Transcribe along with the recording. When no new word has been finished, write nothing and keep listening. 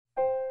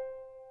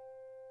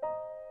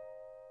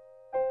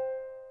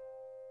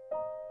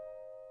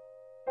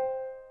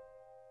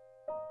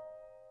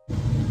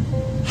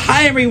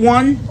Hi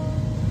everyone,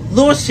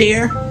 Lewis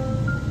here,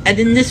 and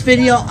in this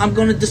video I'm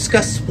going to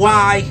discuss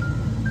why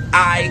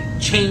I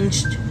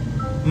changed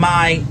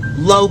my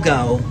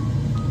logo,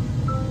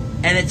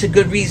 and it's a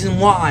good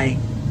reason why,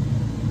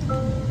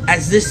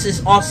 as this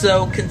is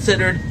also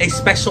considered a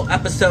special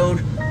episode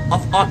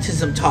of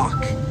Autism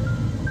Talk.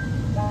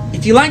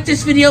 If you like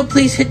this video,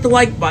 please hit the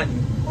like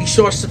button. Be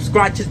sure to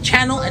subscribe to the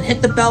channel and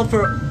hit the bell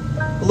for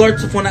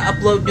alerts of when I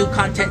upload new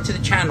content to the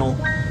channel,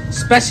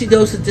 especially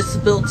those with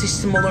disabilities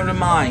similar to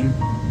mine.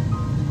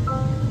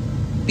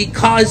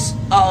 Because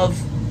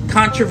of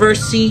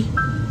controversy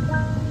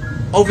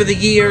over the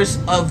years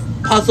of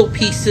puzzle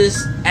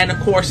pieces and of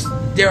course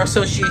their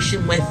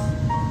association with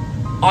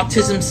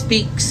Autism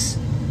Speaks,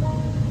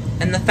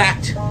 and the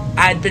fact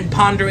I'd been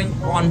pondering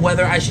on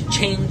whether I should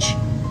change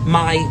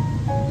my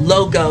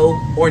logo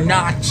or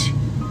not,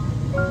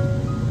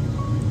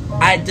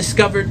 I had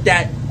discovered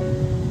that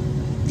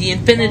the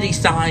infinity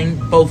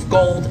sign, both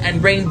gold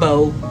and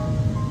rainbow,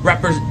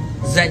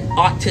 represent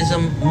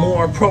autism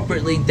more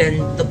appropriately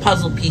than the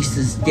puzzle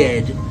pieces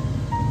did.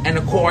 And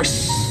of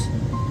course,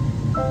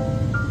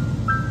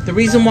 the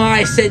reason why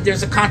I said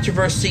there's a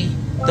controversy,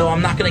 though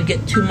I'm not going to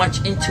get too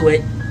much into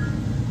it,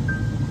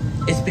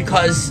 is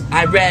because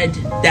I read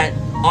that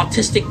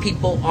autistic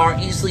people are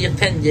easily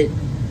offended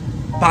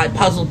by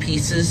puzzle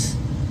pieces,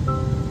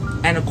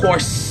 and of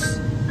course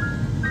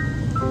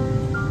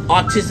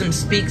Autism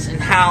Speaks and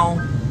how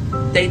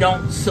they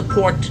don't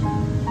support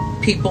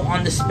people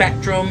on the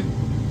spectrum.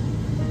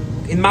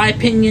 In my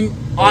opinion,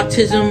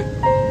 autism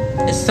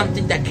is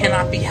something that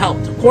cannot be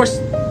helped. Of course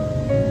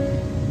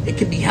it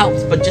can be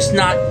helped, but just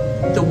not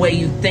the way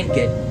you think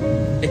it.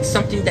 It's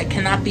something that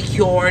cannot be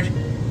cured.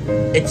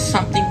 It's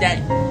something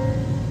that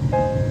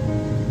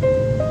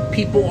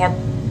people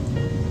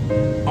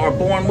are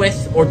born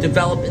with or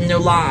develop in their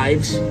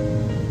lives,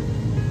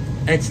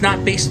 and it's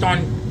not based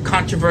on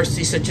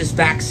controversy such as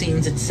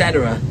vaccines,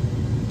 etc.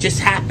 It just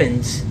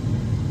happens.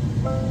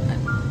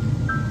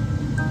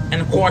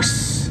 And of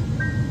course,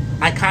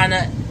 I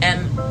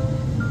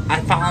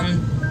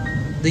found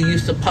the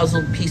use of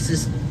puzzle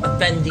pieces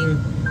offending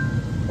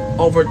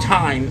over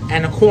time.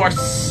 And of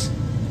course,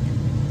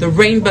 the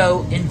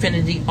rainbow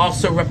infinity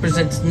also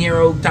represents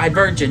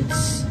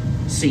neurodivergence,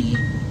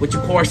 which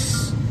of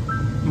course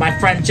my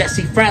friend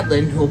Jessy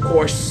Fredlund, who of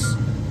course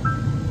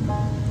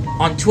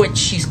on Twitch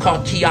she's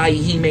called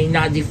Mermaid,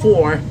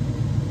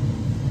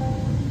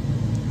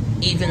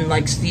 even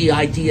likes the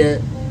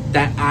idea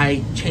that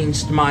I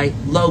changed my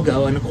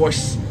logo. And of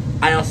course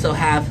I also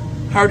have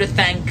her to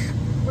thank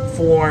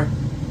for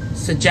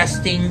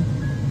suggesting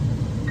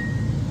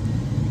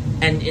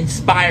and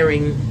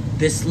inspiring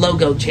this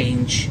logo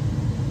change.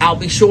 I'll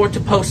be sure to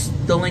post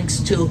the links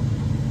to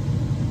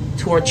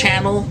our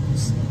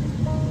channels,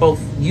 both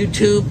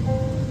YouTube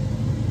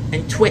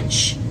and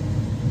Twitch,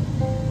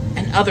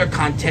 and other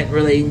content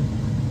relating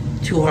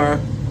to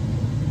her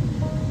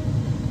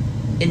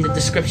in the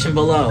description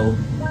below.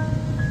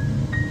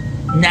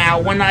 Now,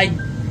 when I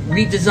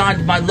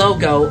redesigned my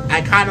logo,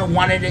 I kind of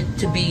wanted it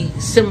to be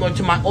similar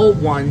to my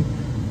old one,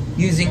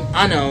 using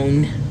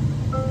unknown,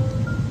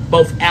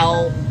 both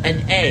L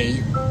and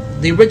A.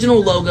 The original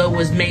logo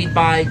was made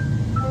by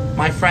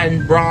my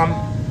friend Bram,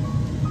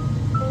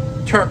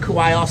 Tuuk, who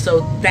I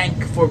also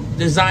thank for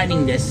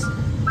designing this.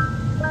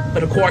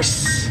 But of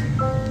course,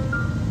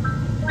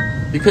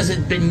 because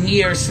it's been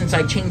years since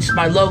I changed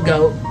my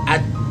logo,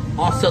 I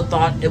also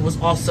thought it was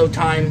also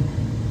time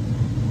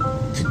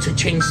to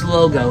change the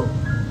logo,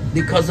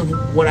 because of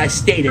what I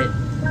stated: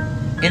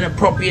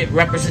 inappropriate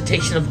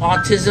representation of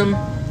autism,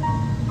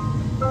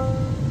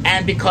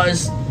 and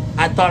because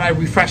I thought I'd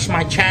refresh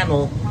my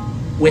channel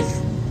with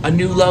a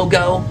new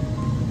logo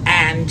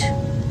and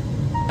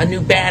a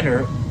new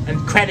banner. And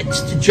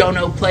credits to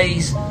Jonno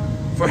Plays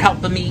for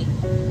helping me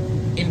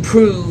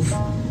improve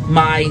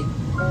my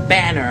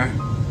banner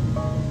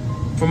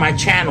for my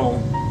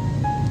channel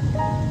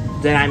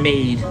that I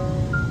made.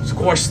 So of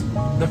course,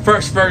 the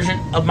first version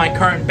of my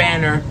current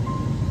banner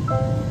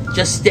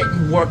just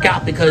didn't work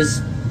out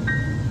because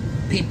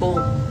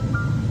people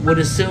would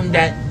assume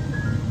that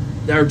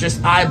they're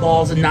just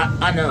eyeballs and not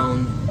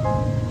unknown.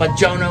 But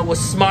Jonno was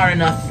smart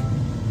enough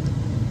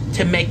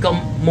to make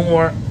them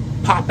more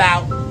pop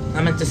out.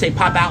 I meant to say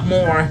pop out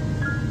more,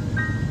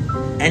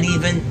 and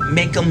even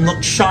make them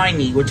look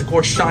shiny, which of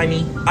course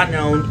shiny,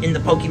 unknown, in the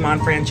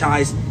Pokemon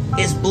franchise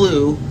is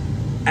blue.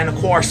 And of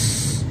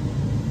course,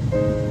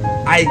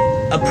 I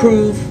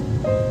approve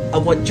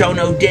of what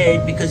Jonno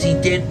did, because he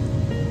did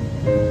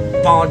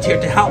volunteer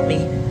to help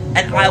me.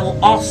 And I will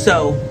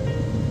also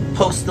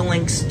post the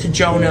links to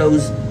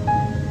Jonno's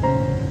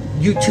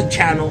YouTube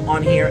channel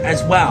on here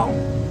as well.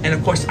 And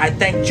of course, I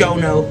thank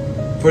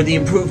Jonno for the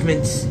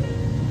improvements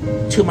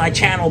to my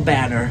channel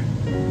banner.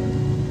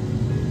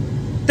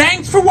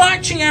 Thanks for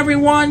watching,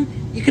 everyone.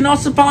 You can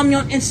also follow me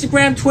on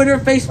Instagram, Twitter,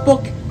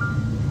 Facebook,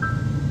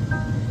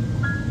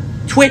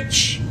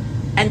 Twitch,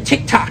 and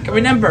TikTok. And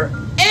remember,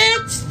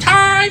 it's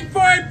time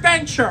for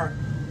adventure.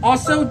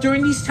 Also,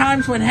 during these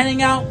times when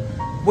heading out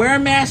Wear a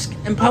mask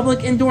in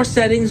public indoor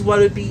settings,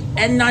 whether it be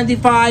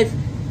N95,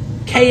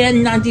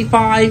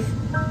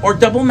 KN95, or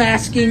double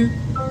masking.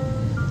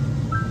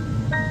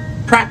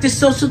 Practice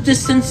social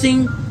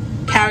distancing.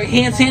 Carry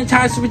hand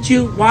sanitizer with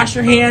you. Wash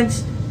your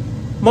hands.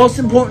 Most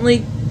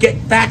importantly, get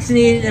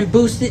vaccinated and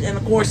boosted. And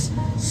of course,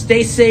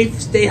 stay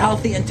safe, stay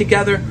healthy, and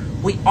together.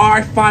 We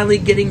are finally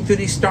getting through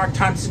these dark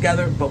times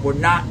together, but we're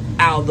not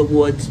out of the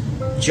woods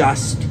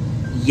just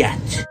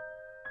yet.